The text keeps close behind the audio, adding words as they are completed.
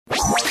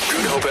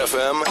Hope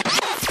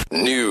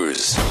FM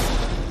News.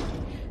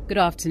 Good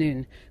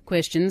afternoon.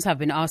 Questions have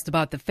been asked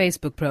about the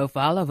Facebook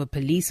profile of a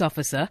police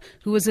officer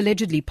who was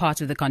allegedly part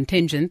of the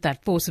contingent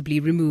that forcibly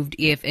removed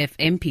EFF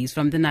MPs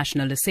from the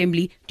National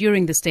Assembly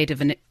during the State of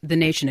the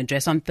Nation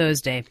address on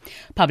Thursday.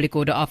 Public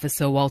Order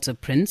Officer Walter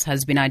Prince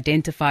has been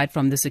identified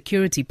from the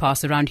security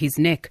pass around his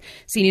neck,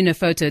 seen in a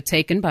photo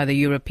taken by the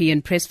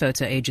European Press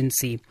Photo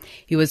Agency.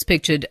 He was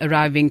pictured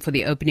arriving for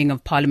the opening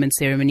of Parliament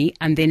ceremony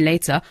and then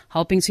later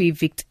helping to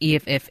evict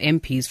EFF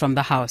MPs from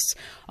the House.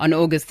 On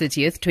August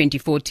 30th,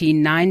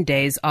 2014, 9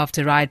 days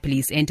after riot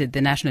police entered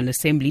the National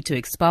Assembly to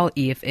expel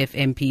EFF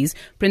MPs,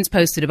 Prince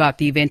posted about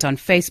the event on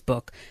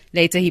Facebook.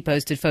 Later, he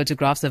posted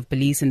photographs of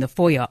police in the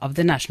foyer of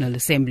the National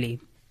Assembly.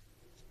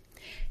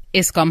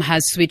 Eskom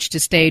has switched to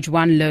stage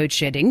 1 load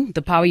shedding.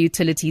 The power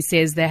utility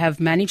says they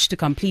have managed to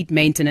complete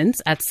maintenance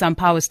at some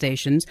power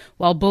stations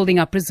while building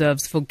up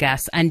reserves for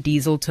gas and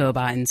diesel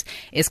turbines.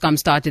 Eskom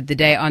started the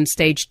day on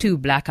stage 2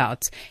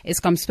 blackouts.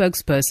 Eskom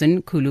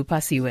spokesperson Khulu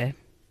Pasiwe.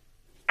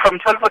 From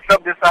 12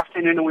 o'clock this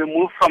afternoon, we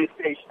moved from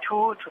stage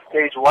 2 to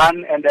stage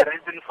 1, and the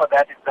reason for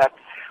that is that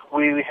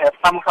we have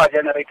some of our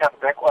generators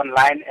back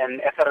online, and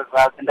as a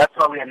result, and that's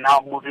why we are now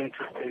moving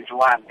to stage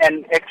 1.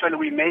 And actually,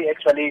 we may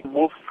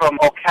move from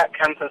or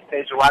cancel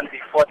stage 1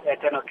 before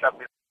 10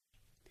 o'clock.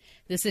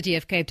 The City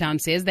of Cape Town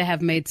says they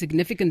have made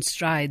significant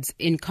strides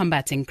in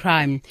combating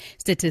crime.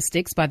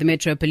 Statistics by the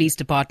Metro Police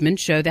Department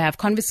show they have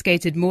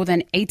confiscated more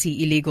than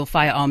 80 illegal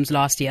firearms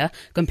last year,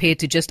 compared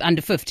to just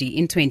under 50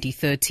 in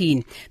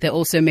 2013. They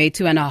also made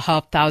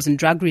 2,500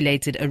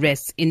 drug-related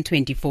arrests in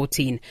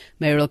 2014.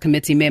 Mayoral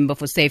Committee member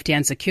for Safety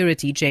and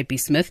Security, JP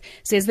Smith,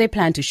 says they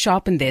plan to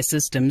sharpen their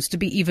systems to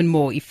be even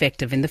more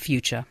effective in the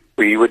future.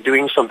 We were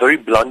doing some very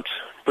blunt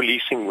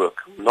policing work,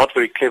 not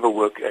very clever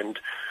work, and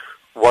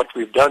what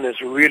we've done is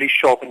really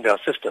sharpened our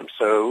system.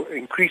 So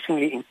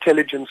increasingly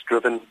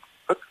intelligence-driven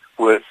work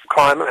with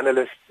crime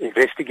analysts,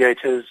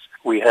 investigators.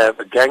 We have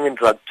a gang and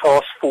drug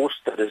task force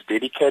that is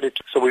dedicated.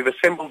 So we've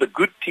assembled a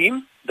good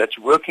team that's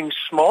working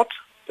smart,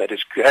 that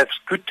has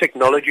good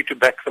technology to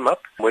back them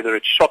up, whether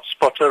it's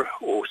ShotSpotter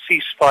or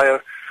Ceasefire.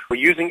 We're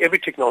using every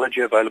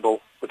technology available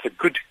with a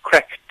good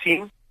crack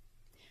team.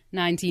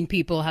 19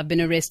 people have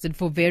been arrested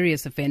for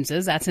various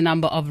offences at a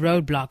number of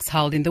roadblocks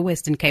held in the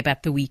Western Cape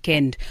at the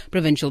weekend.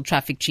 Provincial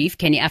Traffic Chief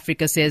Kenny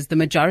Africa says the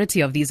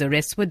majority of these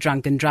arrests were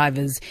drunken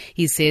drivers.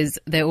 He says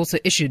they also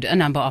issued a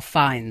number of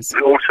fines.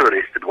 We also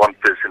arrested one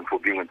person for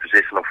being in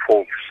possession of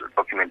false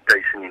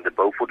documentation in the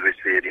Beaufort West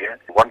area,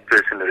 one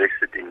person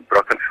arrested in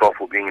Brackenfell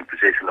for being in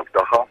possession of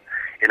dagga,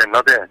 and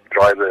another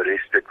driver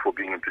arrested for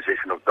being in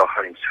possession of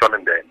dagga in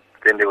Swellendam.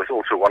 Then there was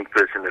also one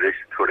person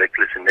arrested for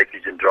reckless and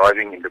negligent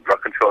driving in the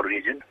Brackenfell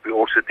region. We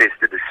also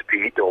tested the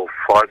speed of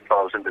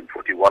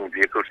 5,041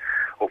 vehicles,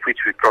 of which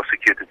we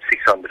prosecuted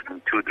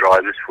 602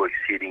 drivers for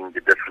exceeding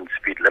the different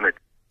speed limit.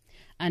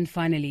 And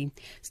finally,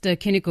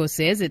 Ster-Kinekor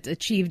says it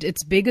achieved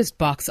its biggest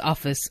box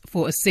office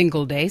for a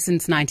single day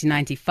since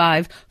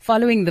 1995,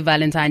 following the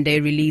Valentine Day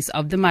release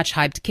of the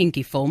much-hyped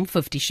kinky film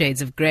 50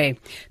 Shades of Grey.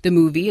 The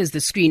movie is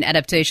the screen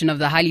adaptation of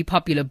the highly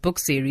popular book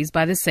series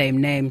by the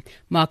same name.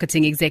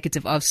 Marketing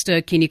executive of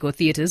Ster-Kinekor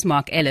Theatres,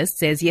 Mark Ellis,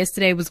 says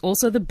yesterday was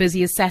also the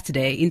busiest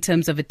Saturday in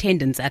terms of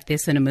attendance at their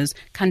cinemas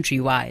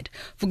countrywide.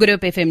 For Good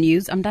Hope FM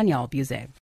News, I'm Danielle Buzet.